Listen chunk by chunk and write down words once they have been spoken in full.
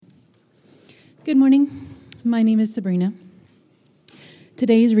Good morning. My name is Sabrina.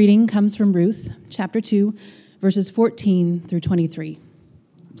 Today's reading comes from Ruth, chapter 2, verses 14 through 23.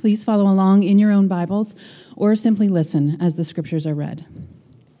 Please follow along in your own Bibles or simply listen as the scriptures are read.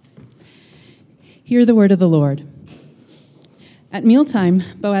 Hear the word of the Lord. At mealtime,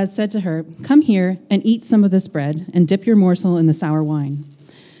 Boaz said to her, "Come here and eat some of this bread and dip your morsel in the sour wine."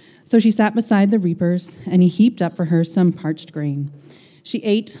 So she sat beside the reapers, and he heaped up for her some parched grain. She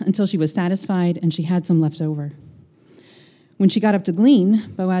ate until she was satisfied, and she had some left over. When she got up to glean,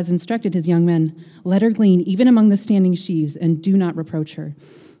 Boaz instructed his young men, "Let her glean even among the standing sheaves, and do not reproach her.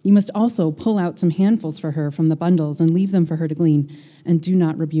 You must also pull out some handfuls for her from the bundles and leave them for her to glean, and do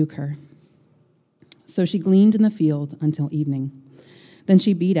not rebuke her." So she gleaned in the field until evening. Then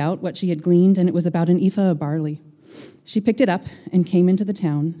she beat out what she had gleaned, and it was about an ephah of barley. She picked it up and came into the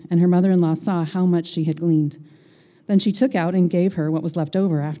town, and her mother-in-law saw how much she had gleaned. Then she took out and gave her what was left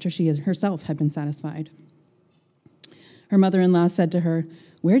over after she herself had been satisfied. Her mother-in-law said to her,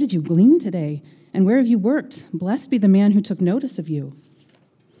 "Where did you glean today? And where have you worked? Blessed be the man who took notice of you."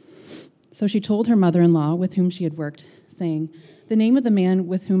 So she told her mother-in-law with whom she had worked, saying, "The name of the man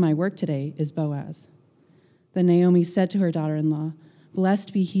with whom I work today is Boaz." Then Naomi said to her daughter-in-law,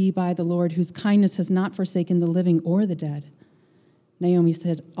 "Blessed be he by the Lord, whose kindness has not forsaken the living or the dead." Naomi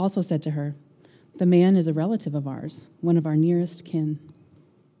also said to her, "The man is a relative of ours, one of our nearest kin."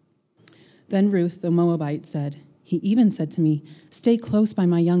 Then Ruth the Moabite said, "He even said to me, 'Stay close by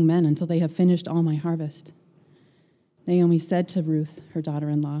my young men until they have finished all my harvest.'" Naomi said to Ruth, her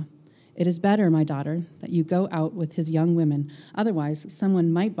daughter-in-law, "It is better, my daughter, that you go out with his young women. Otherwise,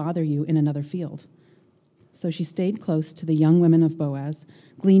 someone might bother you in another field." So she stayed close to the young women of Boaz,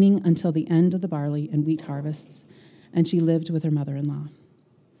 gleaning until the end of the barley and wheat harvests, and she lived with her mother-in-law.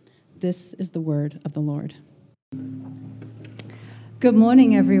 This is the word of the Lord. Good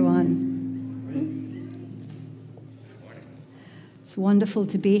morning, everyone. It's wonderful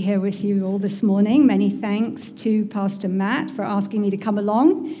to be here with you all this morning. Many thanks to Pastor Matt for asking me to come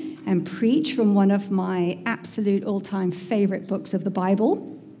along and preach from one of my absolute all-time favorite books of the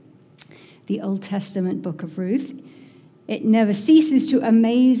Bible, the Old Testament book of Ruth. It never ceases to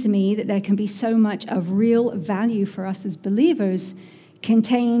amaze me that there can be so much of real value for us as believers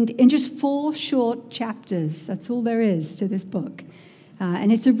contained in just 4 short chapters. That's all there is to this book.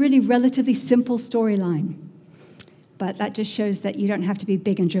 And it's a really relatively simple storyline. But that just shows that you don't have to be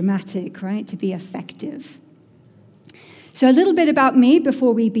big and dramatic, right, to be effective. So a little bit about me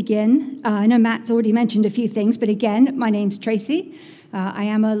before we begin. I know Matt's already mentioned a few things, but again, my name's Tracy. I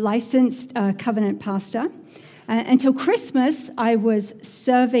am a licensed covenant pastor. Until Christmas, I was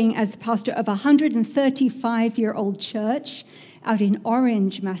serving as the pastor of a 135-year-old church out in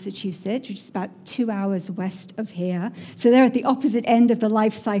Orange, Massachusetts, which is about 2 hours west of here. So they're at the opposite end of the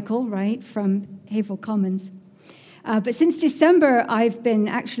life cycle, right, from Haverhill Commons. But since December, I've been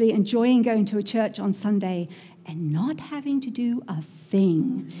actually enjoying going to a church on Sunday and not having to do a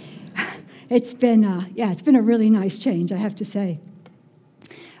thing. It's been a really nice change, I have to say.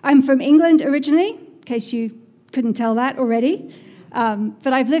 I'm from England originally, in case you couldn't tell that already.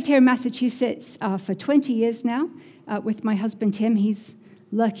 But I've lived here in Massachusetts for 20 years now. With my husband, Tim. He's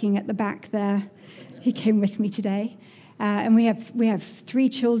lurking at the back there. He came with me today. And we have 3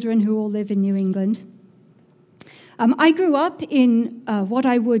 children who all live in New England. I grew up in what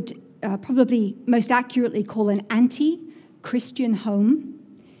I would probably most accurately call an anti-Christian home.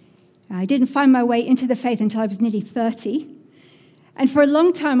 I didn't find my way into the faith until I was nearly 30. And for a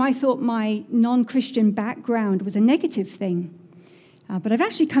long time, I thought my non-Christian background was a negative thing. But I've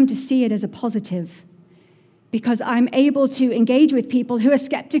actually come to see it as a positive, because I'm able to engage with people who are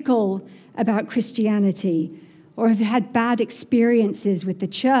skeptical about Christianity or have had bad experiences with the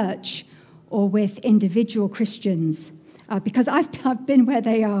church or with individual Christians, because I've been where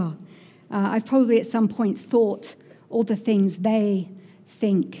they are. I've probably at some point thought all the things they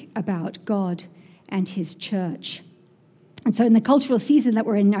think about God and his church. And so in the cultural season that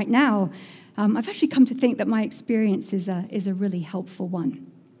we're in right now, I've actually come to think that my experience is a really helpful one.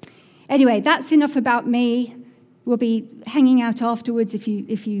 Anyway, that's enough about me. We'll be hanging out afterwards if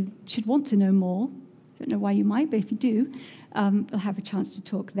you should want to know more. Don't know why you might, but if you do, we'll have a chance to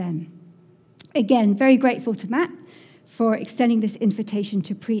talk then. Again, very grateful to Matt for extending this invitation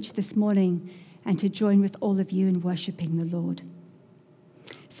to preach this morning and to join with all of you in worshiping the Lord.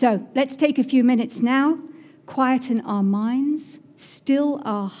 So let's take a few minutes now, quieten our minds, still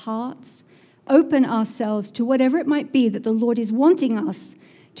our hearts, open ourselves to whatever it might be that the Lord is wanting us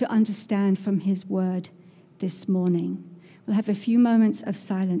to understand from his word this morning. We'll have a few moments of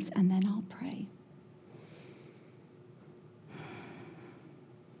silence and then I'll pray.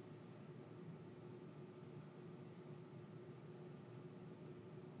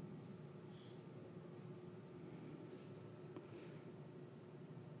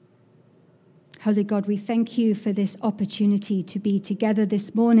 Holy God, we thank you for this opportunity to be together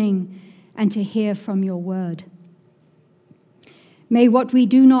this morning and to hear from your word. May what we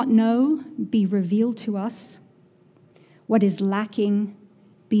do not know be revealed to us. What is lacking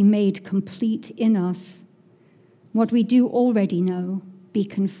be made complete in us. What we do already know be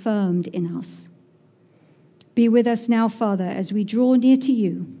confirmed in us. Be with us now, Father, as we draw near to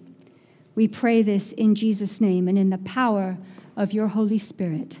you. We pray this in Jesus' name and in the power of your Holy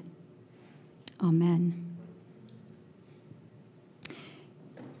Spirit. Amen.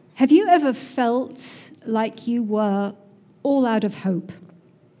 Have you ever felt like you were all out of hope?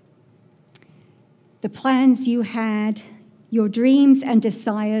 The plans you had, your dreams and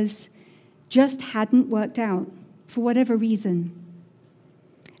desires just hadn't worked out for whatever reason.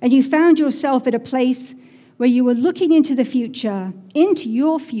 And you found yourself at a place where you were looking into the future, into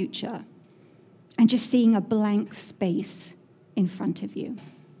your future, and just seeing a blank space in front of you.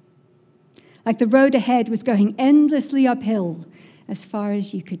 Like the road ahead was going endlessly uphill as far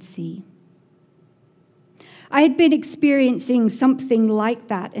as you could see. I had been experiencing something like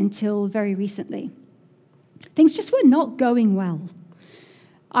that until very recently. Things just were not going well.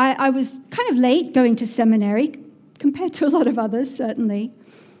 I was kind of late going to seminary, compared to a lot of others, certainly.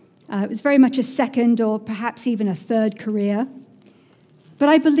 It was very much a second or perhaps even a third career. But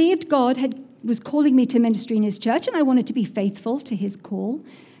I believed God was calling me to ministry in his church, and I wanted to be faithful to his call,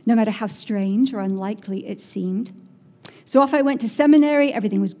 no matter how strange or unlikely it seemed. So off I went to seminary,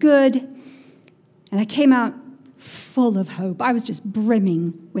 everything was good, and I came out full of hope. I was just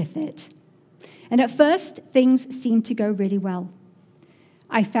brimming with it. And at first, things seemed to go really well.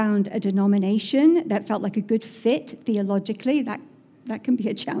 I found a denomination that felt like a good fit theologically. That can be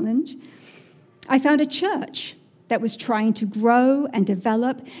a challenge. I found a church that was trying to grow and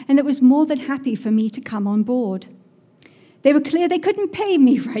develop, and that was more than happy for me to come on board. They were clear they couldn't pay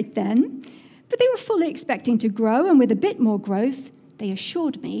me right then, but they were fully expecting to grow, and with a bit more growth, they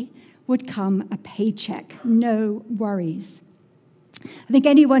assured me, would come a paycheck. No worries. I think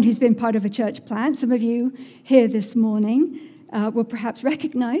anyone who's been part of a church plant, some of you here this morning, will perhaps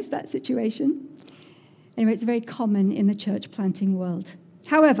recognize that situation. Anyway, it's very common in the church planting world.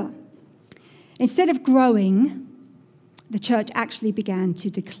 However, instead of growing, the church actually began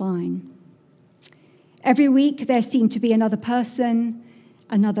to decline. Every week, there seemed to be another person,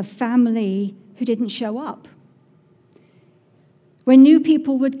 another family who didn't show up. When new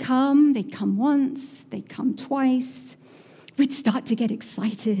people would come, they'd come once, they'd come twice. We'd start to get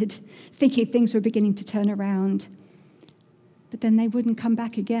excited, thinking things were beginning to turn around. But then they wouldn't come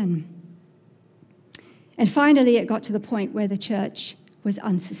back again. And finally, it got to the point where the church was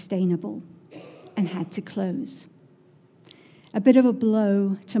unsustainable and had to close. A bit of a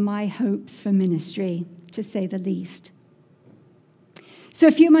blow to my hopes for ministry, to say the least. So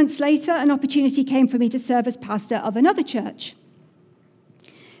a few months later, an opportunity came for me to serve as pastor of another church.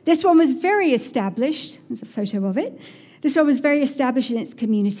 This one was very established. There's a photo of it. This one was very established in its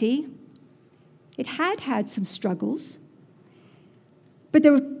community. It had some struggles, but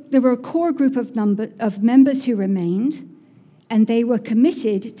there were a core group of members who remained, and they were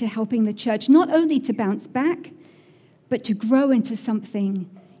committed to helping the church not only to bounce back, but to grow into something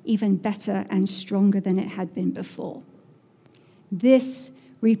even better and stronger than it had been before. This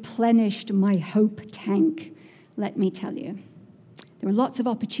replenished my hope tank, let me tell you. There were lots of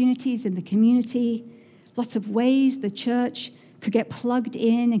opportunities in the community, lots of ways the church could get plugged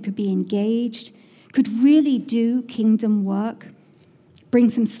in and could be engaged, could really do kingdom work, bring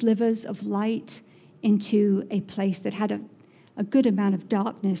some slivers of light into a place that had a good amount of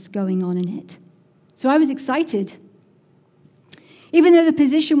darkness going on in it. So I was excited. Even though the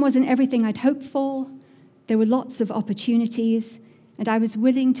position wasn't everything I'd hoped for, there were lots of opportunities, and I was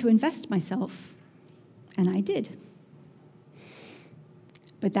willing to invest myself, and I did.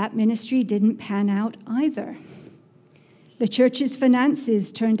 But that ministry didn't pan out either. The church's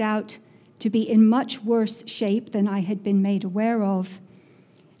finances turned out to be in much worse shape than I had been made aware of,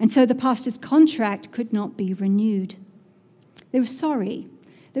 and so the pastor's contract could not be renewed. They were sorry.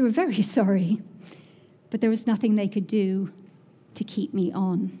 They were very sorry, but there was nothing they could do to keep me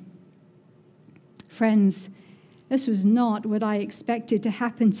on. Friends, this was not what I expected to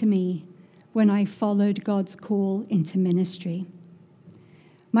happen to me when I followed God's call into ministry.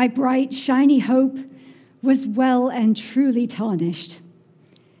 My bright, shiny hope was well and truly tarnished.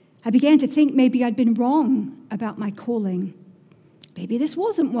 I began to think maybe I'd been wrong about my calling. Maybe this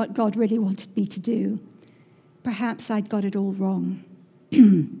wasn't what God really wanted me to do. Perhaps I'd got it all wrong.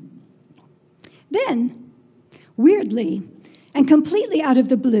 Then, weirdly, and completely out of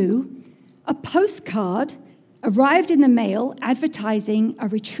the blue, a postcard arrived in the mail advertising a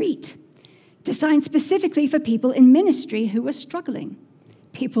retreat designed specifically for people in ministry who were struggling,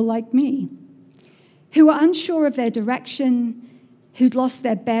 people like me, who were unsure of their direction, who'd lost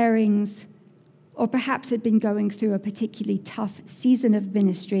their bearings, or perhaps had been going through a particularly tough season of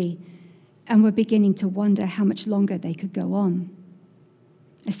ministry and were beginning to wonder how much longer they could go on.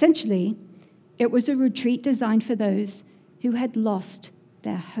 Essentially, it was a retreat designed for those who had lost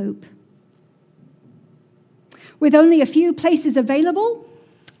their hope. With only a few places available,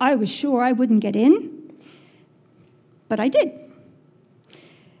 I was sure I wouldn't get in, but I did.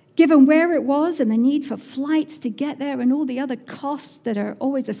 Given where it was and the need for flights to get there and all the other costs that are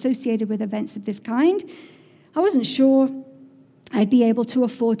always associated with events of this kind, I wasn't sure I'd be able to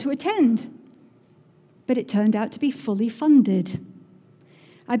afford to attend. But it turned out to be fully funded.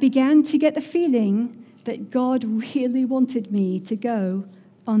 I began to get the feeling that God really wanted me to go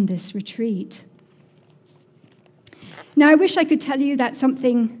on this retreat. Now, I wish I could tell you that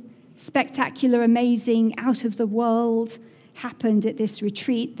something spectacular, amazing, out of the world happened at this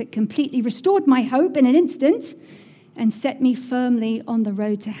retreat that completely restored my hope in an instant and set me firmly on the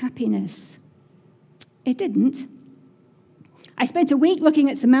road to happiness. It didn't. I spent a week looking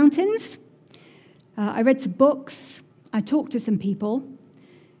at some mountains. I read some books. I talked to some people.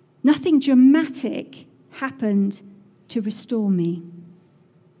 Nothing dramatic happened to restore me,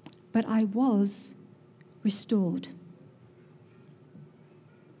 but I was restored.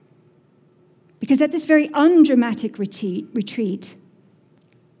 Because at this very undramatic retreat,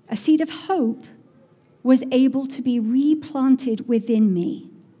 a seed of hope was able to be replanted within me.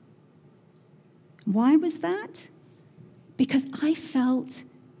 Why was that? Because I felt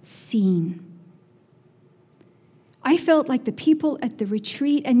seen. I felt like the people at the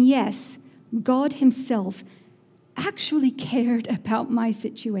retreat, and yes, God himself, actually cared about my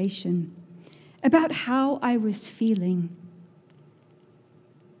situation, about how I was feeling.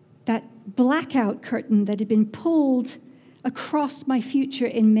 That blackout curtain that had been pulled across my future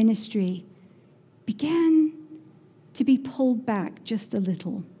in ministry began to be pulled back just a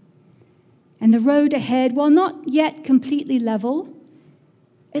little. And the road ahead, while not yet completely level,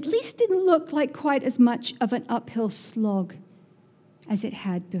 at least didn't look like quite as much of an uphill slog as it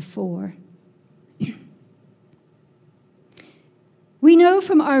had before. We know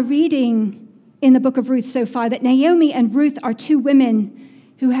from our reading in the book of Ruth so far that Naomi and Ruth are two women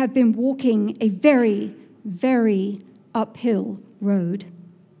who have been walking a very, very uphill road.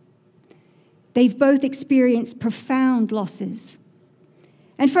 They've both experienced profound losses.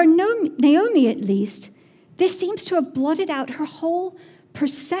 And for Naomi, at least, this seems to have blotted out her whole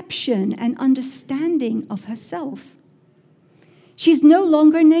perception and understanding of herself. She's no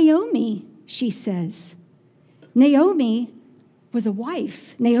longer Naomi, she says. Naomi was a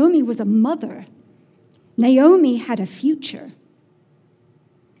wife. Naomi was a mother. Naomi had a future.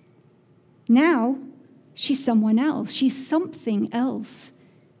 Now, she's someone else. She's something else.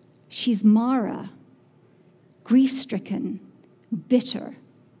 She's Mara, grief-stricken, bitter,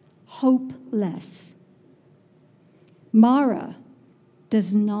 hopeless. Mara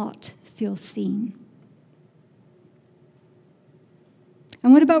does not feel seen.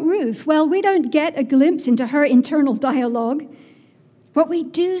 And what about Ruth? Well, we don't get a glimpse into her internal dialogue. What we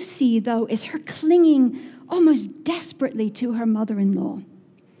do see, though, is her clinging almost desperately to her mother-in-law,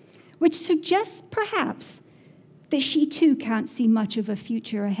 which suggests perhaps that she too can't see much of a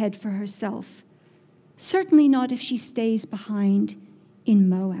future ahead for herself. Certainly not if she stays behind in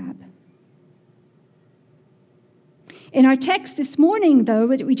Moab. In our text this morning, though,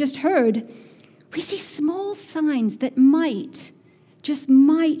 that we just heard, we see small signs that might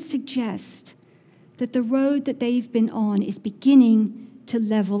suggest that the road that they've been on is beginning to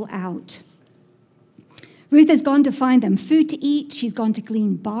level out. Ruth has gone to find them food to eat. She's gone to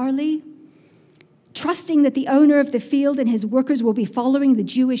glean barley, trusting that the owner of the field and his workers will be following the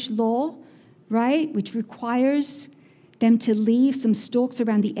Jewish law, right, which requires them to leave some stalks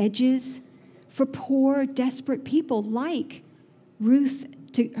around the edges for poor, desperate people like Ruth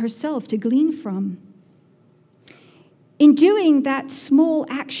herself to glean from. In doing that small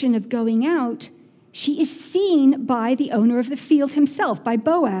action of going out, she is seen by the owner of the field himself, by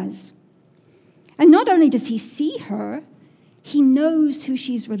Boaz. And not only does he see her, he knows who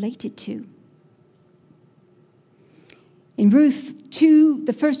she's related to. In Ruth 2,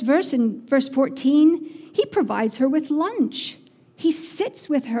 the first verse, in verse 14, he provides her with lunch. He sits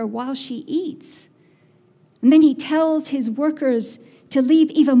with her while she eats. And then he tells his workers to leave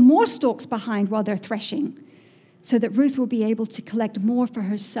even more stalks behind while they're threshing, so that Ruth will be able to collect more for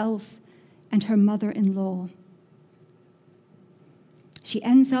herself and her mother-in-law. She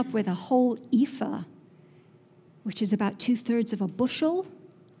ends up with a whole ephah, which is about 2/3 of a bushel.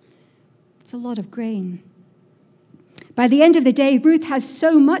 It's a lot of grain. By the end of the day, Ruth has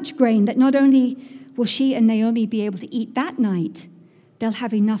so much grain that not only will she and Naomi be able to eat that night, they'll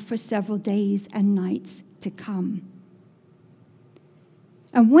have enough for several days and nights to come.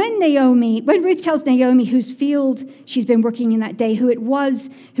 And when Ruth tells Naomi whose field she's been working in that day, who it was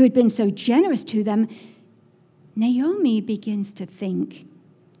who had been so generous to them, Naomi begins to think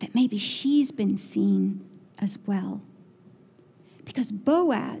that maybe she's been seen as well. Because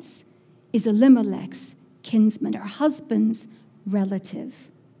Boaz is Elimelech's kinsman, her husband's relative.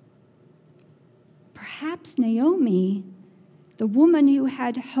 Perhaps Naomi, the woman who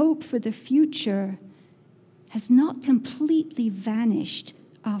had hope for the future, has not completely vanished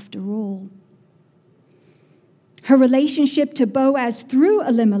after all. Her relationship to Boaz through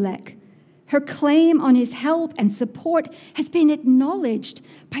Elimelech, her claim on his help and support, has been acknowledged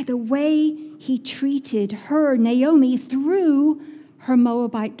by the way he treated her, Naomi, through her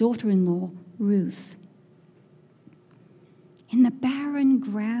Moabite daughter-in-law, Ruth. In the barren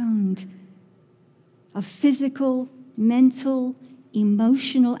ground of physical, mental,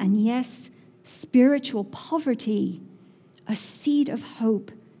 emotional, and yes, spiritual poverty, a seed of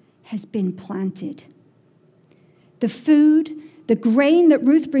hope has been planted. The food, the grain that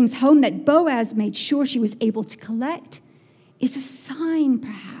Ruth brings home that Boaz made sure she was able to collect is a sign,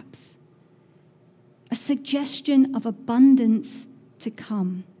 perhaps, a suggestion of abundance to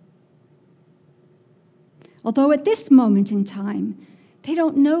come. Although at this moment in time, they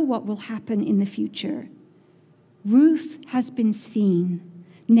don't know what will happen in the future. Ruth has been seen.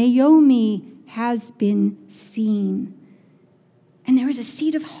 Naomi has been seen. And there is a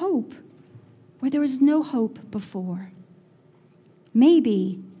seed of hope where there was no hope before.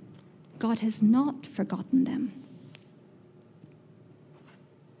 Maybe God has not forgotten them.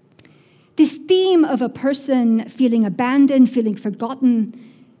 This theme of a person feeling abandoned, feeling forgotten,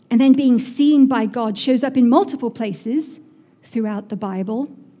 and then being seen by God shows up in multiple places throughout the Bible.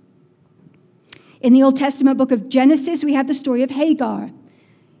 In the Old Testament book of Genesis, we have the story of Hagar.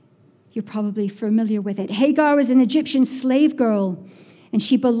 You're probably familiar with it. Hagar was an Egyptian slave girl, and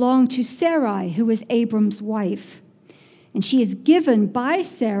she belonged to Sarai, who was Abram's wife. And she is given by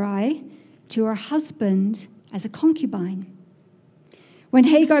Sarai to her husband as a concubine. When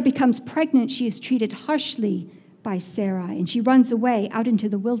Hagar becomes pregnant, she is treated harshly by Sarai, and she runs away out into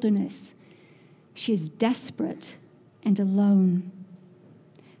the wilderness. She is desperate and alone.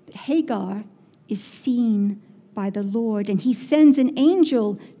 But Hagar is seen by the Lord, and he sends an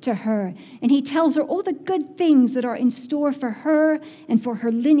angel to her, and he tells her all the good things that are in store for her and for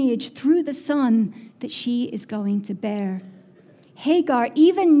her lineage through the son that she is going to bear. Hagar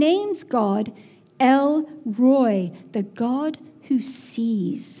even names God El Roi, the God who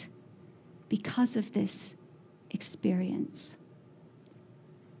sees, because of this experience.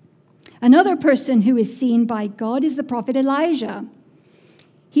 Another person who is seen by God is the prophet Elijah.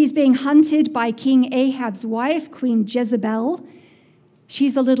 He's being hunted by King Ahab's wife, Queen Jezebel.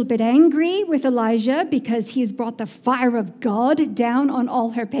 She's a little bit angry with Elijah because he has brought the fire of God down on all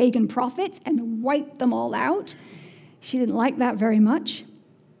her pagan prophets and wiped them all out. She didn't like that very much.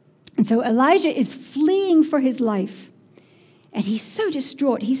 And so Elijah is fleeing for his life. And he's so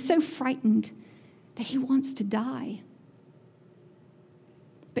distraught, he's so frightened that he wants to die.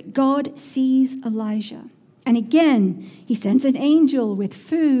 But God sees Elijah. And again, he sends an angel with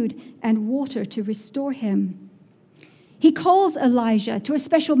food and water to restore him. He calls Elijah to a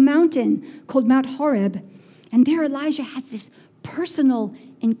special mountain called Mount Horeb. And there Elijah has this personal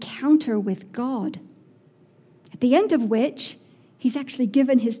encounter with God, at the end of which he's actually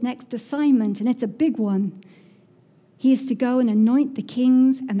given his next assignment, and it's a big one. He is to go and anoint the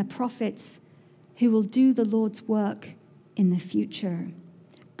kings and the prophets who will do the Lord's work in the future.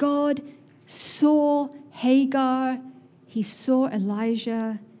 God saw Hagar, he saw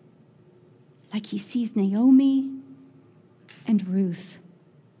Elijah, like he sees Naomi and Ruth.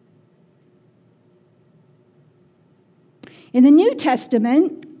 In the New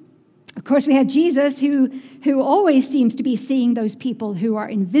Testament, of course, we have Jesus who always seems to be seeing those people who are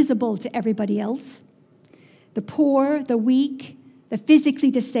invisible to everybody else. The poor, the weak, the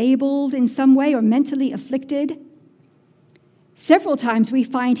physically disabled in some way or mentally afflicted. Several times we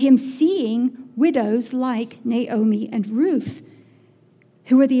find him seeing widows like Naomi and Ruth,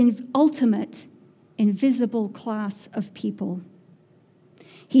 who are the ultimate invisible class of people.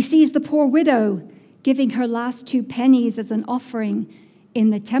 He sees the poor widow giving her last 2 pennies as an offering in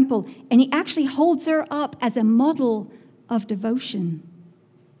the temple, and he actually holds her up as a model of devotion.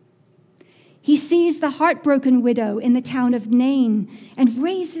 He sees the heartbroken widow in the town of Nain and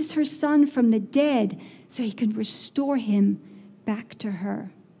raises her son from the dead so he can restore him back to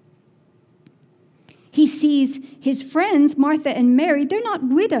her. He sees his friends, Martha and Mary, they're not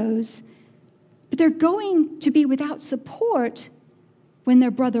widows, but they're going to be without support when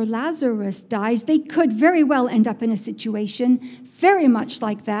their brother Lazarus dies. They could very well end up in a situation very much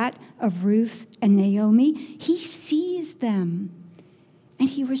like that of Ruth and Naomi. He sees them, and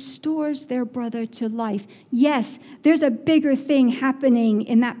he restores their brother to life. Yes, there's a bigger thing happening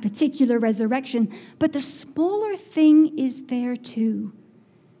in that particular resurrection, but the smaller thing is there too.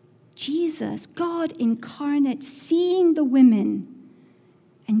 Jesus, God incarnate, seeing the women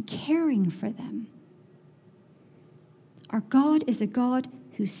and caring for them. Our God is a God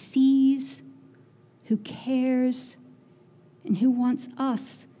who sees, who cares, and who wants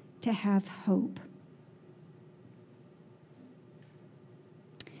us to have hope.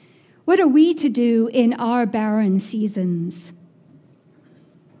 What are we to do in our barren seasons?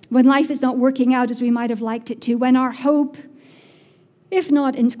 When life is not working out as we might have liked it to, when our hope, if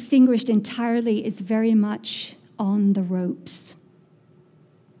not extinguished entirely, is very much on the ropes.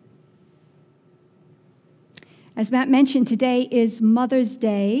 As Matt mentioned, today is Mother's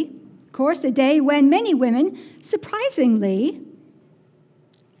Day. Of course, a day when many women, surprisingly,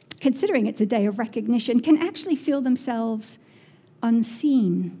 considering it's a day of recognition, can actually feel themselves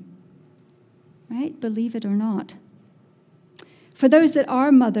unseen. Right? Believe it or not. For those that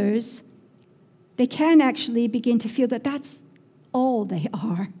are mothers, they can actually begin to feel that that's all they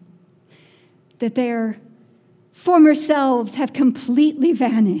are. That their former selves have completely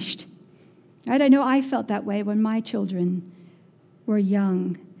vanished. Right? I know I felt that way when my children were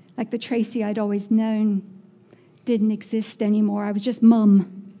young. Like the Tracy I'd always known didn't exist anymore. I was just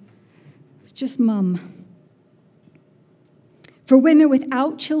mum. I was just mum. For women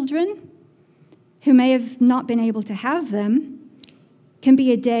without children, who may have not been able to have them, can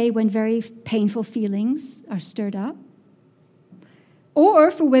be a day when very painful feelings are stirred up.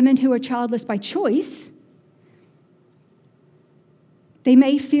 Or for women who are childless by choice, they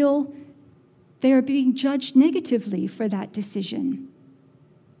may feel they are being judged negatively for that decision.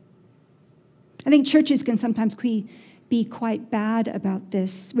 I think churches can sometimes be quite bad about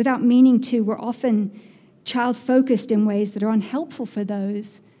this. Without meaning to, we're often child-focused in ways that are unhelpful for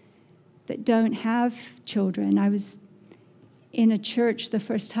those that don't have children. I was in a church the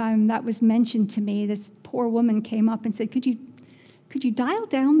first time that was mentioned to me. This poor woman came up and said, could you dial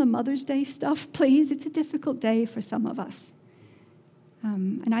down the Mother's Day stuff, please? It's a difficult day for some of us.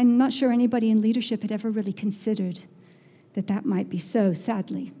 And I'm not sure anybody in leadership had ever really considered that might be so,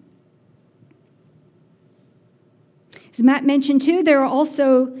 sadly. As Matt mentioned too, there are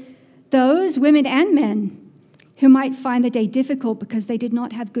also those, women and men, who might find the day difficult because they did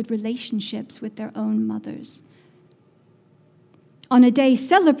not have good relationships with their own mothers. On a day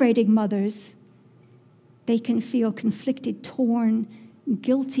celebrating mothers, they can feel conflicted, torn,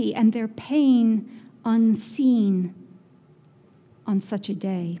 guilty, and their pain unseen on such a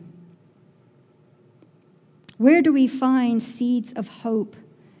day. Where do we find seeds of hope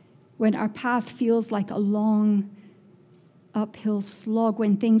when our path feels like a long uphill slog,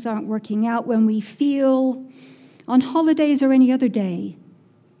 when things aren't working out, when we feel on holidays or any other day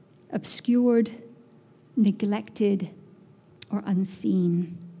obscured, neglected, or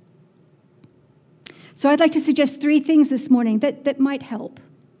unseen? So I'd like to suggest 3 things this morning that might help.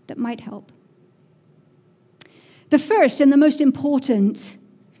 The first and the most important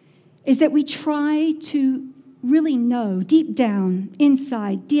is that we try to really know deep down,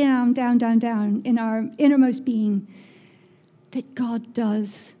 inside, down in our innermost being, that God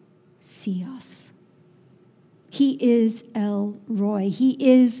does see us. He is El Roy. He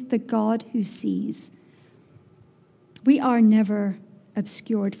is the God who sees. We are never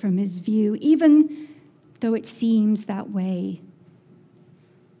obscured from his view, even though it seems that way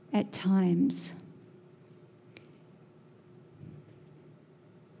at times.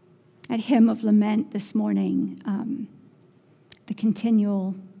 At Hymn of Lament this morning, the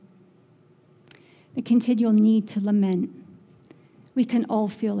continual need to lament. We can all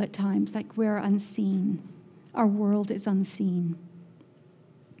feel at times like we're unseen. Our world is unseen.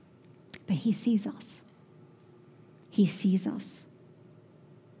 But he sees us. He sees us.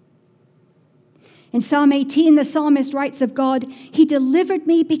 In Psalm 18, the psalmist writes of God, he delivered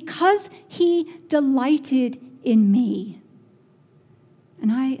me because he delighted in me.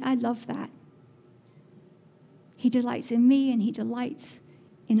 And I love that. He delights in me and he delights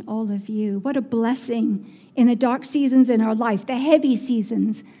in all of you. What a blessing in the dark seasons in our life, the heavy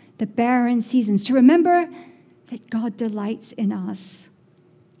seasons, the barren seasons, to remember that God delights in us.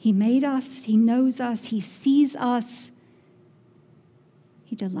 He made us, he knows us, he sees us,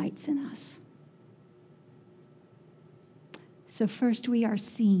 he delights in us. So first, we are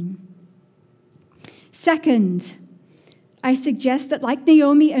seen. Second, I suggest that like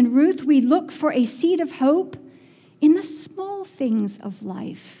Naomi and Ruth, we look for a seed of hope in the small things of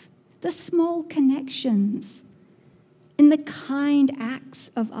life, the small connections, in the kind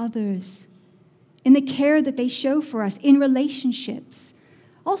acts of others, in the care that they show for us, in relationships,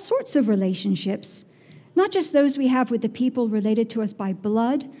 all sorts of relationships, not just those we have with the people related to us by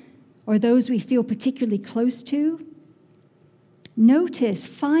blood or those we feel particularly close to. Notice,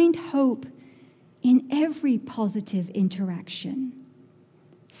 find hope in every positive interaction.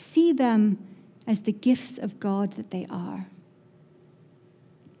 See them as the gifts of God that they are.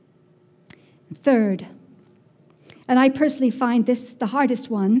 Third, and I personally find this the hardest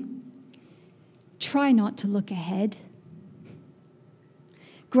one, try not to look ahead.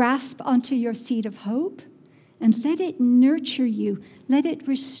 Grasp onto your seed of hope and let it nurture you. Let it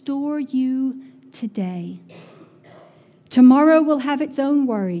restore you today. Tomorrow will have its own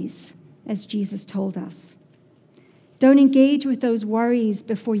worries, as Jesus told us. Don't engage with those worries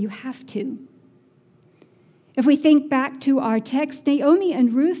before you have to. If we think back to our text, Naomi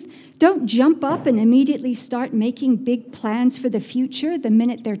and Ruth don't jump up and immediately start making big plans for the future the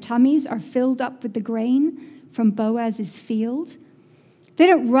minute their tummies are filled up with the grain from Boaz's field. They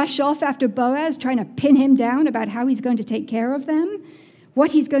don't rush off after Boaz trying to pin him down about how he's going to take care of them,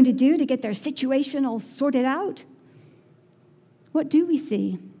 what he's going to do to get their situation all sorted out. What do we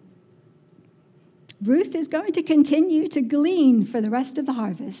see? Ruth is going to continue to glean for the rest of the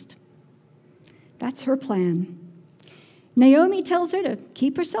harvest. That's her plan. Naomi tells her to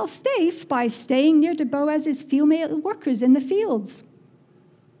keep herself safe by staying near to Boaz's female workers in the fields.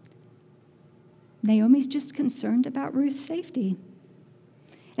 Naomi's just concerned about Ruth's safety.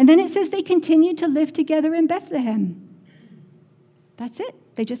 And then it says they continued to live together in Bethlehem. That's it.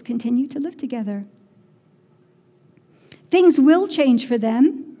 They just continued to live together. Things will change for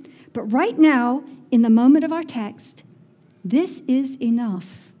them, but right now, in the moment of our text, this is enough.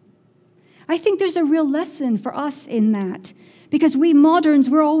 I think there's a real lesson for us in that, because we moderns,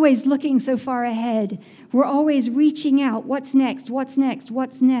 we're always looking so far ahead. We're always reaching out. What's next? What's next?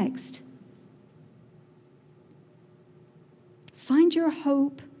 What's next? Find your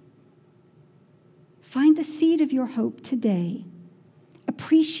hope. Find the seed of your hope today.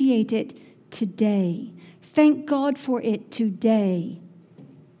 Appreciate it today. Thank God for it today.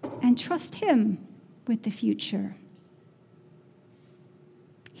 And trust Him with the future.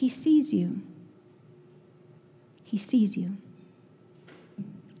 He sees you. He sees you.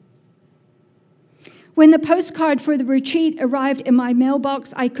 When the postcard for the retreat arrived in my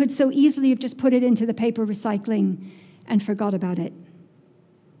mailbox, I could so easily have just put it into the paper recycling and forgot about it.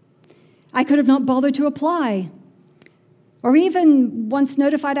 I could have not bothered to apply. Or even once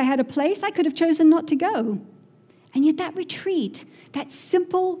notified I had a place, I could have chosen not to go. And yet that retreat, that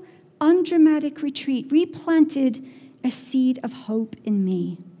simple, undramatic retreat, replanted a seed of hope in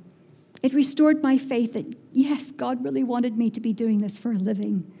me. It restored my faith that, yes, God really wanted me to be doing this for a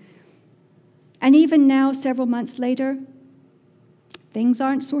living. And even now, several months later, things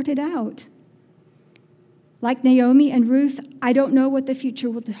aren't sorted out. Like Naomi and Ruth, I don't know what the future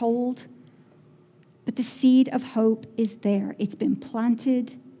will hold, but the seed of hope is there. It's been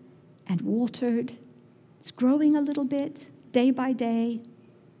planted and watered. It's growing a little bit, day by day.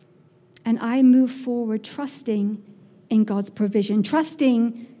 And I move forward trusting in God's provision,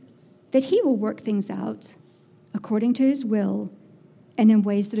 trusting that He will work things out according to His will and in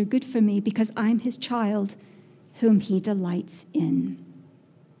ways that are good for me because I'm His child whom He delights in.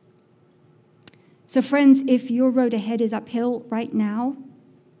 So friends, if your road ahead is uphill right now,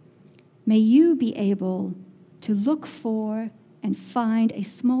 may you be able to look for and find a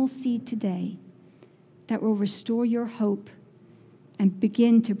small seed today that will restore your hope and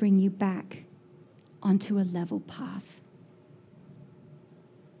begin to bring you back onto a level path.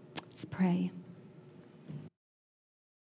 Let's pray.